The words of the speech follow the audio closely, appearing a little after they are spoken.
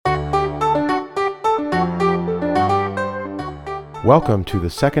Welcome to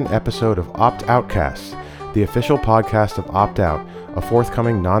the second episode of Opt Outcasts, the official podcast of Opt Out, a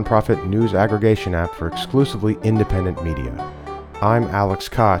forthcoming nonprofit news aggregation app for exclusively independent media. I'm Alex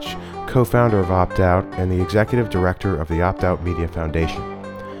Koch, co-founder of Opt Out and the executive director of the Opt Out Media Foundation.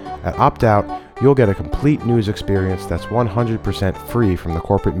 At Opt Out, you'll get a complete news experience that's 100% free from the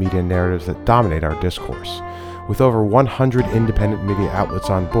corporate media narratives that dominate our discourse. With over 100 independent media outlets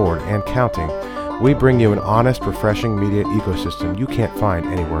on board and counting, we bring you an honest, refreshing media ecosystem you can't find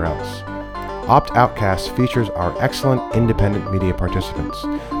anywhere else. Opt Outcast features our excellent independent media participants.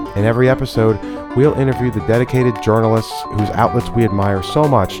 In every episode, we'll interview the dedicated journalists whose outlets we admire so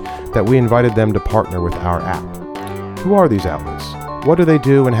much that we invited them to partner with our app. Who are these outlets? What do they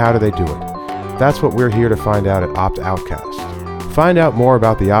do and how do they do it? That's what we're here to find out at Opt Outcast. Find out more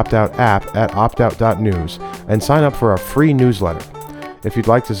about the Opt Out app at optout.news and sign up for our free newsletter. If you'd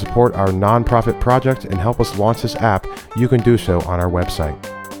like to support our nonprofit project and help us launch this app, you can do so on our website.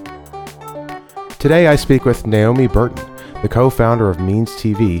 Today I speak with Naomi Burton, the co-founder of Means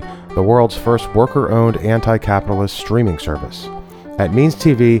TV, the world's first worker-owned anti-capitalist streaming service. At Means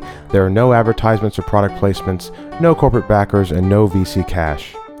TV, there are no advertisements or product placements, no corporate backers, and no VC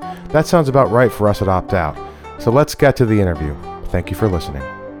cash. That sounds about right for us at Opt Out. So let's get to the interview. Thank you for listening.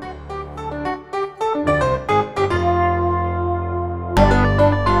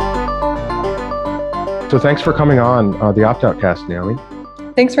 So thanks for coming on the Opt Out Cast, Naomi.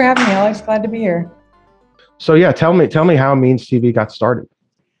 Thanks for having me, Alex. Glad to be here. So yeah, tell me how Means TV got started.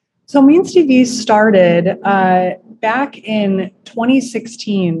 So Means TV started back in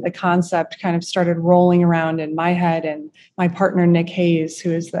 2016. The concept kind of started rolling around in my head, and my partner, Nick Hayes,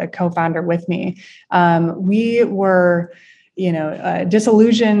 who is the co-founder with me. We were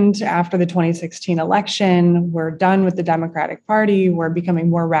disillusioned after the 2016 election. We're done with the Democratic Party. We're becoming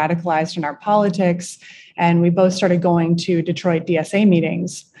more radicalized in our politics. And we both started going to Detroit DSA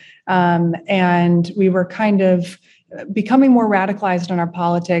meetings. And we were kind of becoming more radicalized in our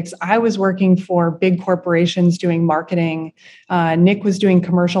politics. I was working for big corporations doing marketing. Nick was doing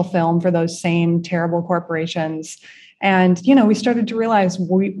commercial film for those same terrible corporations. And, we started to realize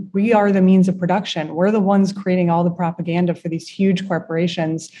we are the means of production. We're the ones creating all the propaganda for these huge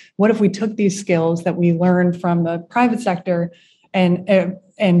corporations. What if we took these skills that we learned from the private sector and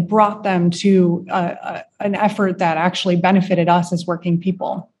brought them to an effort that actually benefited us as working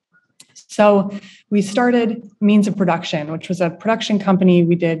people? So we started Means of Production, which was a production company.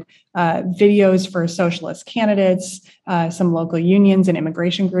 We did videos for socialist candidates, some local unions and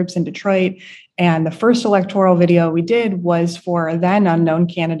immigration groups in Detroit. And the first electoral video we did was for a then unknown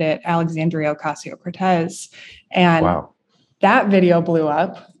candidate, Alexandria Ocasio-Cortez. And That video blew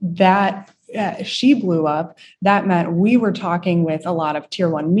up. She blew up. That meant we were talking with a lot of tier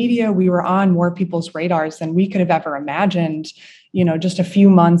one media. We were on more people's radars than we could have ever imagined, just a few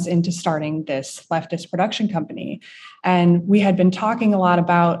months into starting this leftist production company. And we had been talking a lot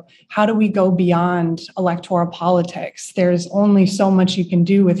about how do we go beyond electoral politics? There's only so much you can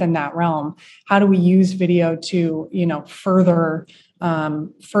do within that realm. How do we use video to, further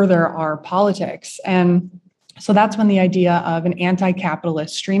our politics? And so that's when the idea of an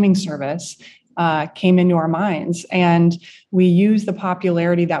anti-capitalist streaming service came into our minds. And we used the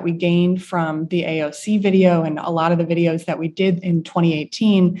popularity that we gained from the AOC video and a lot of the videos that we did in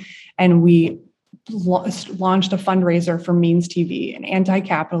 2018. And we launched a fundraiser for Means TV, an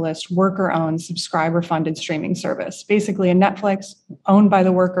anti-capitalist, worker-owned, subscriber-funded streaming service, basically a Netflix owned by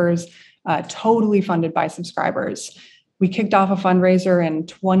the workers, totally funded by subscribers. We kicked off a fundraiser in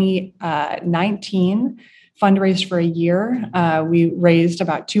 2019, fundraised for a year. We raised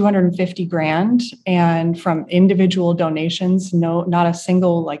about $250,000, and from individual donations, not a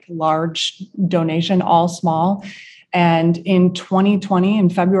single large donation, all small. And in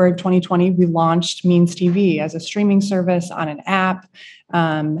February of 2020, we launched Means TV as a streaming service on an app.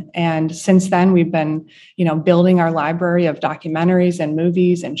 And since then, we've been, building our library of documentaries and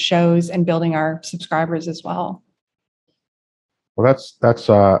movies and shows and building our subscribers as well. Well, that's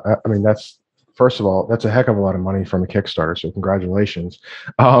first of all, that's a heck of a lot of money from a Kickstarter. So congratulations.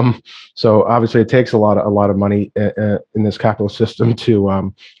 So obviously, it takes a lot of money in this capitalist system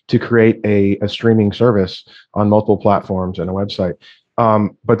to create a streaming service on multiple platforms and a website.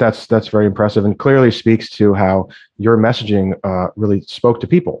 But that's very impressive and clearly speaks to how your messaging really spoke to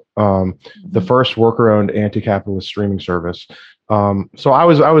people. The first worker-owned anti-capitalist streaming service. So I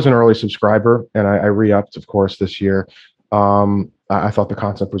was an early subscriber, and I re-upped, of course, this year. I thought the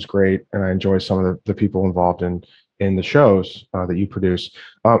concept was great, and I enjoy some of the people involved in the shows that you produce.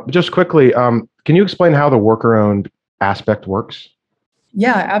 Just quickly, can you explain how the worker-owned aspect works?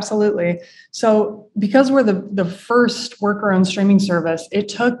 Yeah, absolutely. So because we're the first worker-owned streaming service, it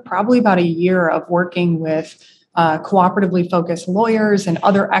took probably about a year of working with cooperatively focused lawyers and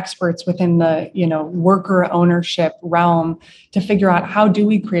other experts within the worker ownership realm to figure out how do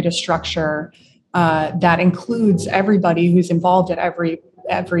we create a structure that includes everybody who's involved at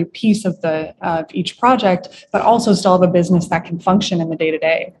every piece of each project, but also still have a business that can function in the day to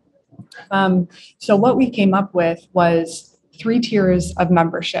day. So what we came up with was 3 tiers of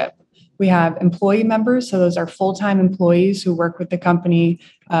membership. We have employee members, so those are full-time employees who work with the company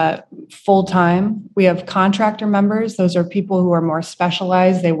full-time. We have contractor members. Those are people who are more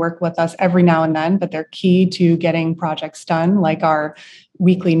specialized. They work with us every now and then, but they're key to getting projects done, like our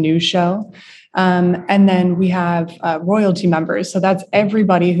weekly news show. And then we have royalty members. So that's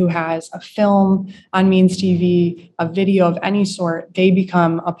everybody who has a film on Means TV, a video of any sort. They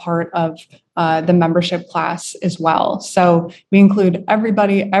become a part of the membership class as well. So we include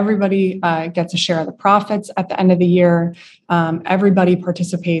everybody. Everybody gets a share of the profits at the end of the year. Everybody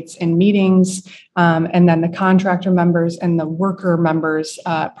participates in meetings. And then the contractor members and the worker members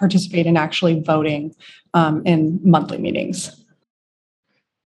participate in actually voting in monthly meetings.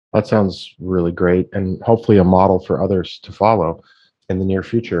 That sounds really great, and hopefully a model for others to follow in the near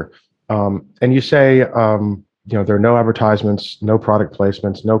future. And you say, there are no advertisements, no product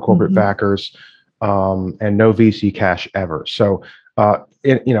placements, no corporate backers, and no VC cash ever. So,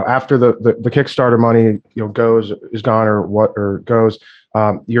 after the Kickstarter money, is gone or goes,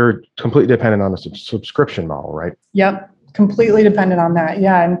 you're completely dependent on a subscription model, right? Yep, completely dependent on that.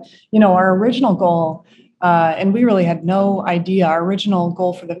 Yeah, and our original goal. And we really had no idea. Our original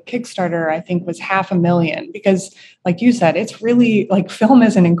goal for the Kickstarter, I think, was $500,000 because, like you said, it's really like film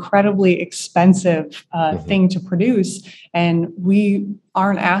is an incredibly expensive thing to produce. And we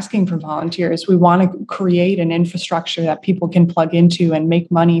aren't asking for volunteers. We want to create an infrastructure that people can plug into and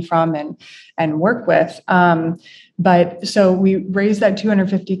make money from and work with. But so we raised that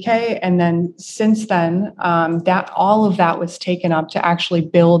 $250K, and then since then, that all of that was taken up to actually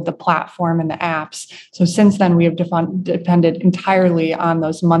build the platform and the apps. So since then, we have depended entirely on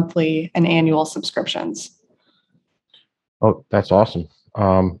those monthly and annual subscriptions. Oh, that's awesome.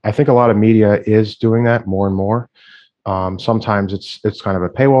 I think a lot of media is doing that more and more. Sometimes it's kind of a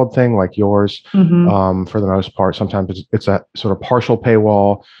paywall thing like yours. For the most part, sometimes it's a sort of partial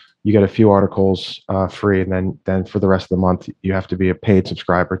paywall. You get a few articles free, and then for the rest of the month, you have to be a paid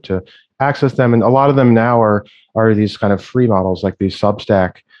subscriber to access them. And a lot of them now are these kind of free models, like these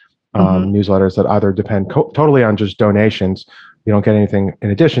Substack newsletters that either depend totally on just donations. You don't get anything in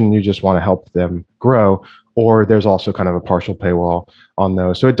addition. You just want to help them grow. Or there's also kind of a partial paywall on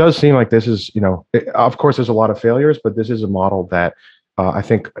those. So it does seem like this is, of course, there's a lot of failures, but this is a model that I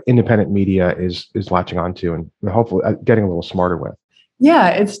think independent media is latching onto and hopefully getting a little smarter with. Yeah,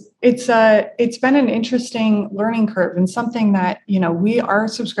 it's been an interesting learning curve, and something that our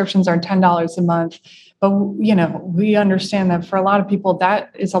subscriptions are $10 a month, but we understand that for a lot of people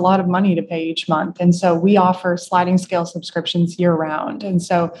that is a lot of money to pay each month, and so we offer sliding scale subscriptions year round, and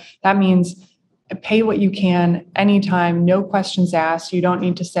so that means pay what you can anytime, no questions asked. You don't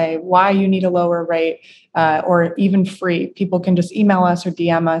need to say why you need a lower rate or even free. People can just email us or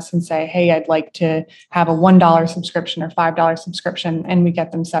DM us and say, hey, I'd like to have a $1 subscription or $5 subscription, and we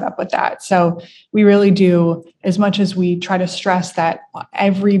get them set up with that. So we really do, as much as we try to stress that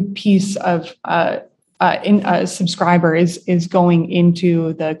every piece of in a subscriber is going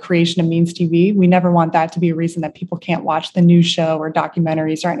into the creation of Means TV, we never want that to be a reason that people can't watch the news show or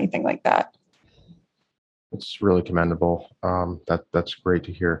documentaries or anything like that. It's really commendable. That's great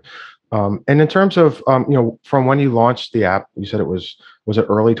to hear. And in terms of, from when you launched the app, you said was it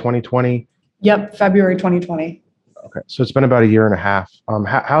early 2020? Yep, February 2020. Okay, so it's been about a year and a half.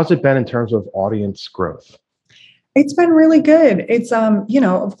 How's it been in terms of audience growth? It's been really good. It's,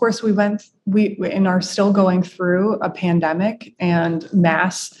 of course, we are still going through a pandemic and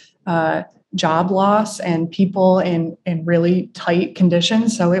mass job loss and people in really tight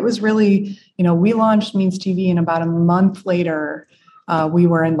conditions. So it was really, we launched Means TV, and about a month later, we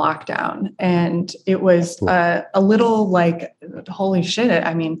were in lockdown, and it was a little like, holy shit.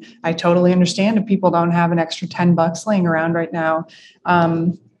 I mean, I totally understand if people don't have an extra $10 laying around right now.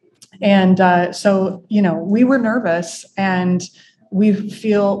 So, we were nervous, and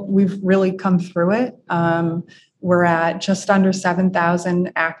we've really come through it. We're at just under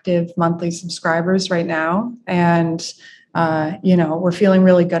 7,000 active monthly subscribers right now. And, we're feeling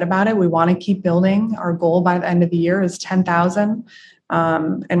really good about it. We want to keep building. Our goal by the end of the year is 10,000.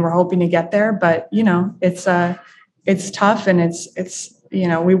 And we're hoping to get there, but, it's tough, and it's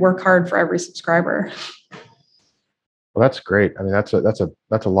we work hard for every subscriber. Well, that's great. I mean, that's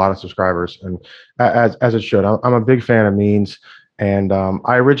a lot of subscribers, and as it should. I'm a big fan of Means, and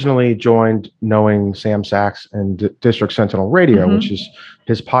I originally joined knowing Sam Sachs and District Sentinel Radio, which is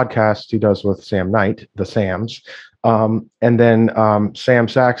his podcast he does with Sam Knight, the Sams, and then Sam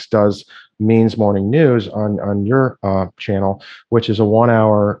Sachs does Means Morning News on your channel, which is a 1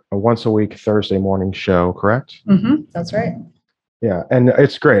 hour, a once a week Thursday morning show. Correct? That's right. Yeah, and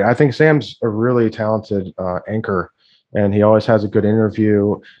it's great. I think Sam's a really talented anchor, and he always has a good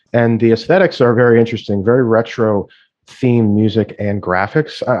interview. And the aesthetics are very interesting, very retro theme music and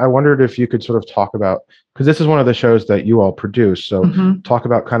graphics. I wondered if you could sort of talk about, because this is one of the shows that you all produce. So talk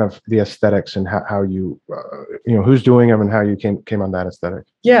about kind of the aesthetics and how you, who's doing them and how you came on that aesthetic.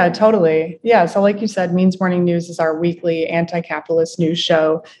 Yeah, totally. Yeah. So like you said, Means Morning News is our weekly anti-capitalist news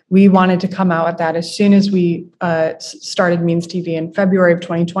show. We wanted to come out with that as soon as we started Means TV in February of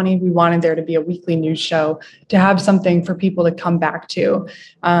 2020. We wanted there to be a weekly news show to have something for people to come back to.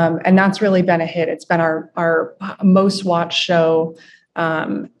 And that's really been a hit. It's been our most watched show.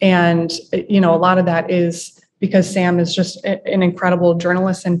 And, a lot of that is because Sam is just an incredible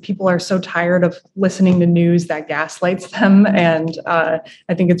journalist, and people are so tired of listening to news that gaslights them. And I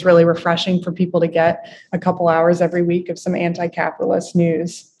think it's really refreshing for people to get a couple hours every week of some anti-capitalist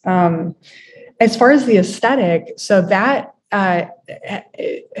news. As far as the aesthetic, so that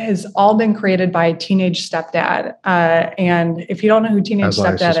has all been created by Teenage Stepdad. And if you don't know who Teenage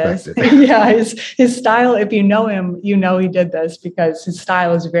Stepdad is, his style, if you know him, he did this because his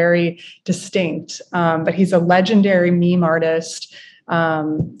style is very distinct. But he's a legendary meme artist.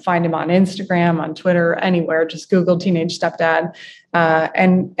 Find him on Instagram, on Twitter, anywhere. Just Google Teenage Stepdad.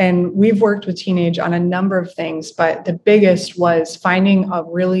 And we've worked with Teenage on a number of things, but the biggest was finding a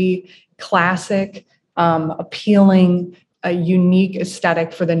really classic, appealing, a unique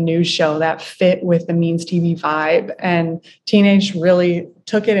aesthetic for the news show that fit with the Means TV vibe. And Teenage really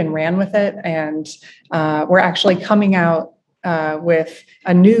took it and ran with it. And we're actually coming out with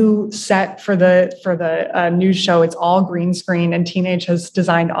a new set for the news show. It's all green screen, and Teenage has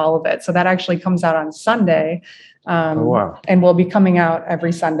designed all of it. So that actually comes out on Sunday. Wow. And we'll be coming out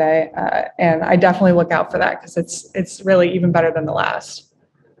every Sunday. And I definitely look out for that because it's really even better than the last.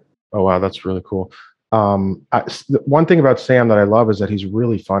 Oh, wow. That's really cool. One thing about Sam that I love is that he's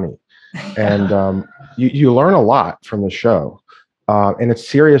really funny, and you learn a lot from the show, and it's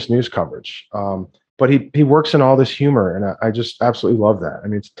serious news coverage. But he works in all this humor, and I just absolutely love that. I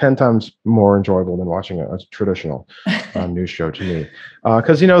mean, it's 10 times more enjoyable than watching a traditional news show to me,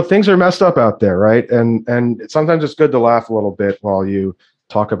 because things are messed up out there, right? And sometimes it's good to laugh a little bit while you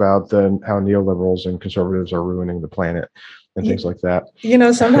talk about how neoliberals and conservatives are ruining the planet and things like that.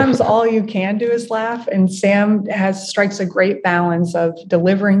 Sometimes all you can do is laugh, and Sam strikes a great balance of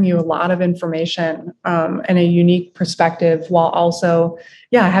delivering you a lot of information and a unique perspective, while also,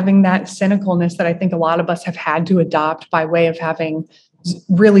 having that cynicalness that I think a lot of us have had to adopt by way of having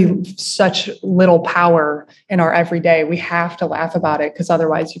really such little power in our everyday. We have to laugh about it because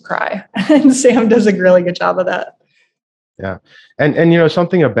otherwise you cry. And Sam does a really good job of that. Yeah. And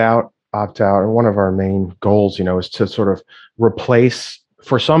something about Opt Out, and one of our main goals, is to sort of replace,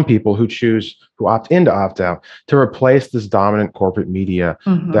 for some people who opt into Opt Out, to replace this dominant corporate media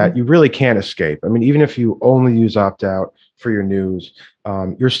that you really can't escape. I mean, even if you only use Opt Out for your news,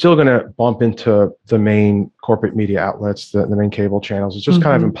 you're still going to bump into the main corporate media outlets, the main cable channels. It's just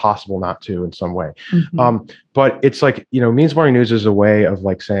kind of impossible not to in some way. But it's like, Means Morning News is a way of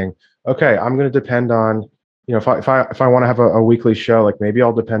like saying, okay, I'm going to depend on, if I want to have a weekly show, like maybe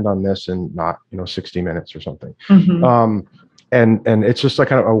I'll depend on this and not, 60 Minutes or something. And it's just like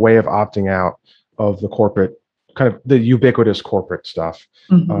kind of a way of opting out of the corporate, kind of the ubiquitous corporate stuff.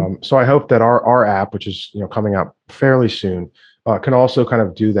 So I hope that our app, which is, coming out fairly soon, can also kind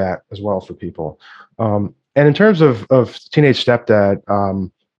of do that as well for people. And in terms of Teenage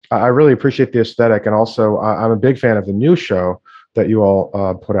Stepdad, I really appreciate the aesthetic. And also I'm a big fan of the new show that you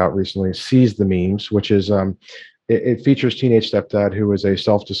all put out recently, Seize the Memes, which is, it features Teenage Stepdad, who is a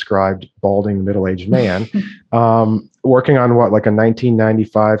self-described balding middle-aged man, working on like a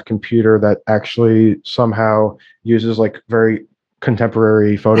 1995 computer that actually somehow uses like very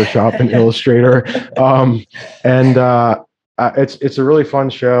contemporary Photoshop and Illustrator. It's a really fun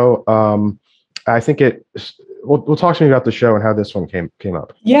show. I think we'll talk to me about the show and how this one came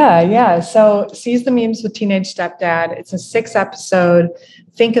up. Yeah. So Seize the Memes with Teenage Stepdad. It's a 6-episode,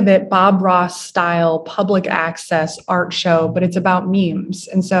 think of it Bob Ross style public access art show, but it's about memes.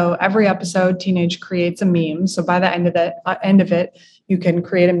 And so every episode, Teenage creates a meme. So by the end of it, you can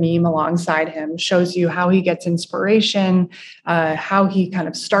create a meme alongside him, shows you how he gets inspiration, how he kind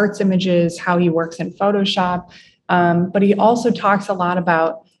of starts images, how he works in Photoshop. But he also talks a lot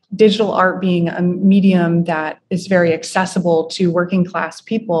about digital art being a medium that is very accessible to working class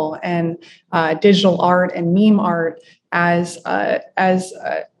people, and digital art and meme art as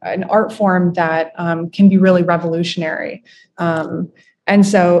an art form that can be really revolutionary. And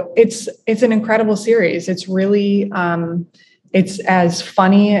so it's an incredible series. It's really it's as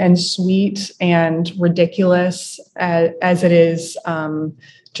funny and sweet and ridiculous as it is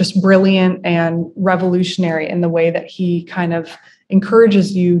just brilliant and revolutionary in the way that he kind of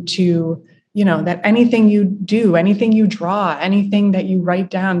encourages you to, that anything you do, anything you draw, anything that you write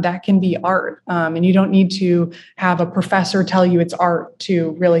down, that can be art. And you don't need to have a professor tell you it's art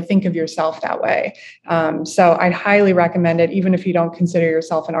to really think of yourself that way. So I'd highly recommend it, even if you don't consider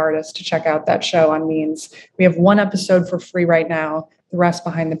yourself an artist, to check out that show on Means. We have one episode for free right now, the rest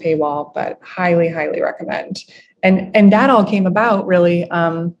behind the paywall, but highly, highly recommend. And that all came about really.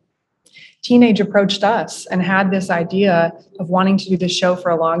 Teenage approached us and had this idea of wanting to do this show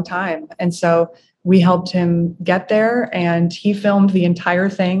for a long time. And so we helped him get there, and he filmed the entire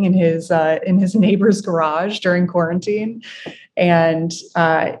thing in his neighbor's garage during quarantine. And,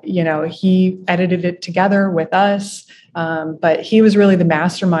 he edited it together with us. But he was really the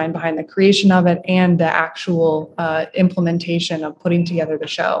mastermind behind the creation of it and the actual implementation of putting together the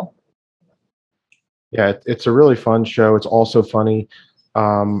show. Yeah, it's a really fun show. It's also funny.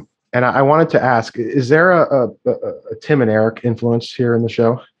 And I wanted to ask, is there a Tim and Eric influence here in the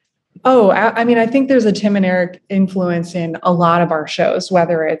show? Oh, I think there's a Tim and Eric influence in a lot of our shows,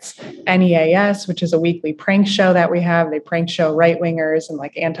 whether it's NEAS, which is a weekly prank show that we have. They prank show right-wingers and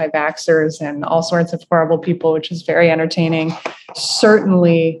like anti-vaxxers and all sorts of horrible people, which is very entertaining.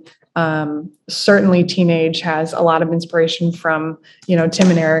 Certainly Teenage has a lot of inspiration from, Tim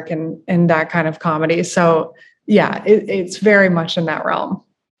and Eric and that kind of comedy. So yeah, it's very much in that realm.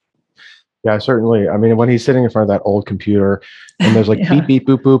 Yeah, certainly. I mean, when he's sitting in front of that old computer and there's like beep, beep,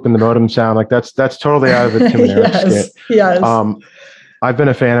 boop, boop, and the modem sound, like that's totally out of the Tim and Eric skit. Yes. I've been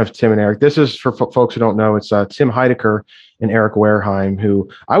a fan of Tim and Eric. This is for folks who don't know, it's Tim Heidecker and Eric Wareheim, who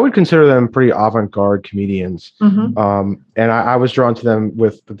I would consider them pretty avant-garde comedians. Mm-hmm. And I was drawn to them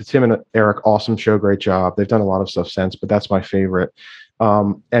with the Tim and Eric Awesome Show. Great job. They've done a lot of stuff since, but that's my favorite.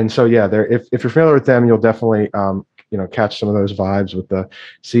 And so, yeah, if you're familiar with them, you'll definitely, catch some of those vibes with the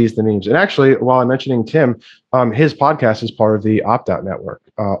Seize the Memes. And actually, while I'm mentioning Tim, his podcast is part of the Opt Out Network,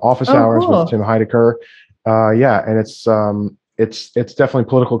 Office Hours with Tim Heidecker. And it's definitely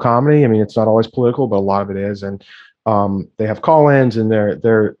political comedy. I mean, it's not always political, but a lot of it is. And they have call-ins, and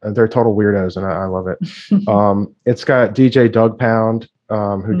they're total weirdos, and I love it. It's got DJ Doug Pound,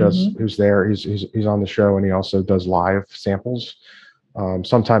 who's there. He's on the show, and he also does live samples.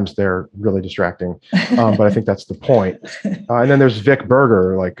 Sometimes they're really distracting, but I think that's the point. And then there's Vic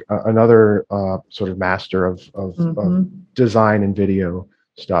Berger, like another sort of master of design and video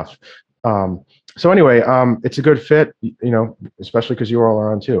stuff. So anyway, it's a good fit, especially because you all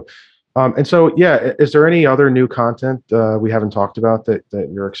are on too. And so, yeah, is there any other new content we haven't talked about that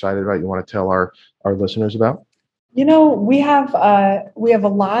you're excited about, you want to tell our listeners about? We have a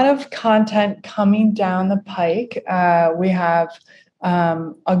lot of content coming down the pike. We have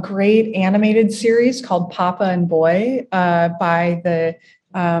a great animated series called Papa and Boy by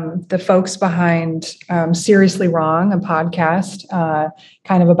the folks behind Seriously Wrong, a podcast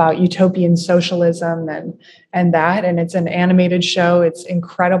kind of about utopian socialism and that. And it's an animated show. It's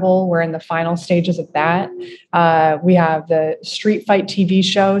incredible. We're in the final stages of that. We have the Street Fight TV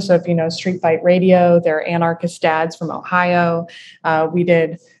show. So if you know Street Fight Radio, they're anarchist dads from Ohio.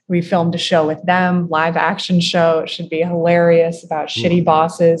 We filmed a show with them, live action show. It should be hilarious about shitty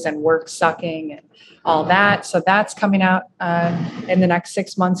bosses and work sucking and all that. So that's coming out in the next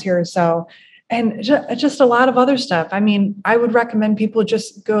 6 months here or so. And just a lot of other stuff. I mean, I would recommend people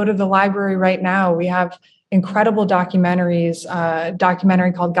just go to the library right now. We have incredible documentaries,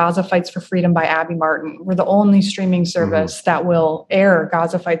 documentary called Gaza Fights for Freedom by Abby Martin. We're the only streaming service that will air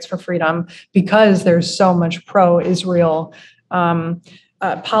Gaza Fights for Freedom because there's so much pro-Israel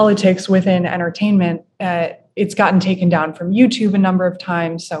politics within entertainment. It's gotten taken down from YouTube a number of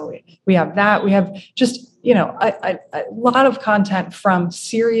times. So we have that. We have just, a lot of content from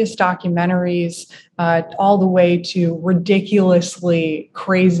serious documentaries all the way to ridiculously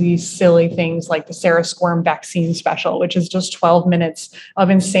crazy, silly things like the Sarah Squirm vaccine special, which is just 12 minutes of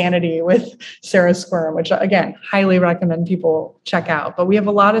insanity with Sarah Squirm, which, again, highly recommend people check out. But we have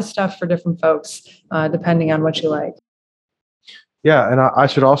a lot of stuff for different folks, depending on what you like. Yeah, and I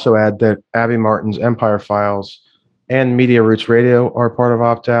should also add that Abby Martin's Empire Files and Media Roots Radio are part of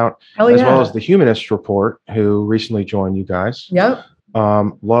Opt Out, as well as the Humanist Report, who recently joined you guys. Yep.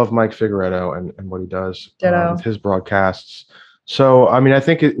 Love Mike Figueredo and what he does Ditto. with his broadcasts. So, I mean, I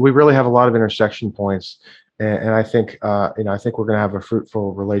think we really have a lot of intersection points, and I think I think we're going to have a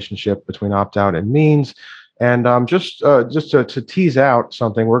fruitful relationship between Opt Out and Means. And just to tease out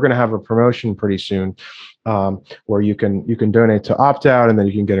something, we're going to have a promotion pretty soon, where you can donate to Opt Out, and then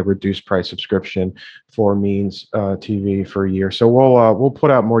you can get a reduced price subscription for Means TV for a year. So we'll put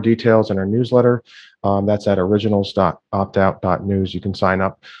out more details in our newsletter. That's at originals.optout.news. You can sign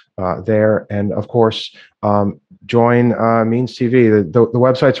up there, and of course, join Means TV. The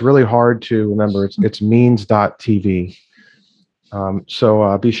website's really hard to remember. It's means.tv.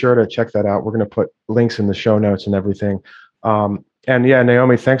 So be sure to check that out. We're going to put links in the show notes and everything. And yeah,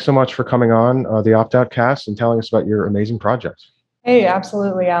 Naomi, thanks so much for coming on the Opt Out Cast and telling us about your amazing projects. Hey,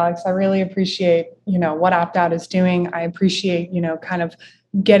 absolutely, Alex. I really appreciate, what Opt Out is doing. I appreciate, kind of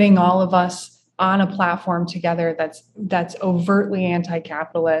getting all of us on a platform together that's overtly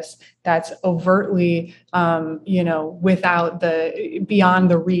anti-capitalist, that's overtly, without beyond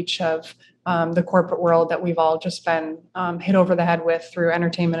the reach of the corporate world that we've all just been hit over the head with through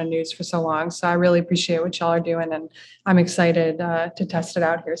entertainment and news for so long. So I really appreciate what y'all are doing, and I'm excited to test it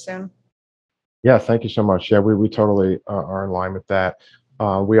out here soon. Yeah, thank you so much. Yeah, we totally are in line with that.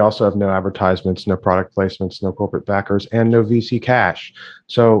 We also have no advertisements, no product placements, no corporate backers, and no VC cash.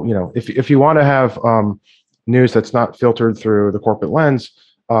 So, if you want to have news that's not filtered through the corporate lens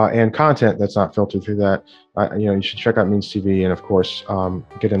and content that's not filtered through that, you should check out Means TV, and of course,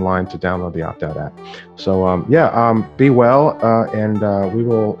 get in line to download the Opt Out app. So, be well, and we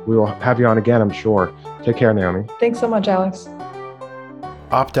will have you on again, I'm sure. Take care, Naomi. Thanks so much, Alex.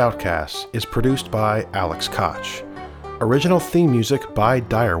 Opt Out Cast is produced by Alex Koch. Original theme music by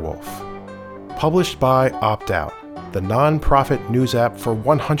Direwolf. Published by Opt Out, the non-profit news app for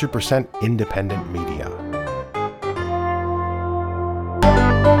 100% independent media.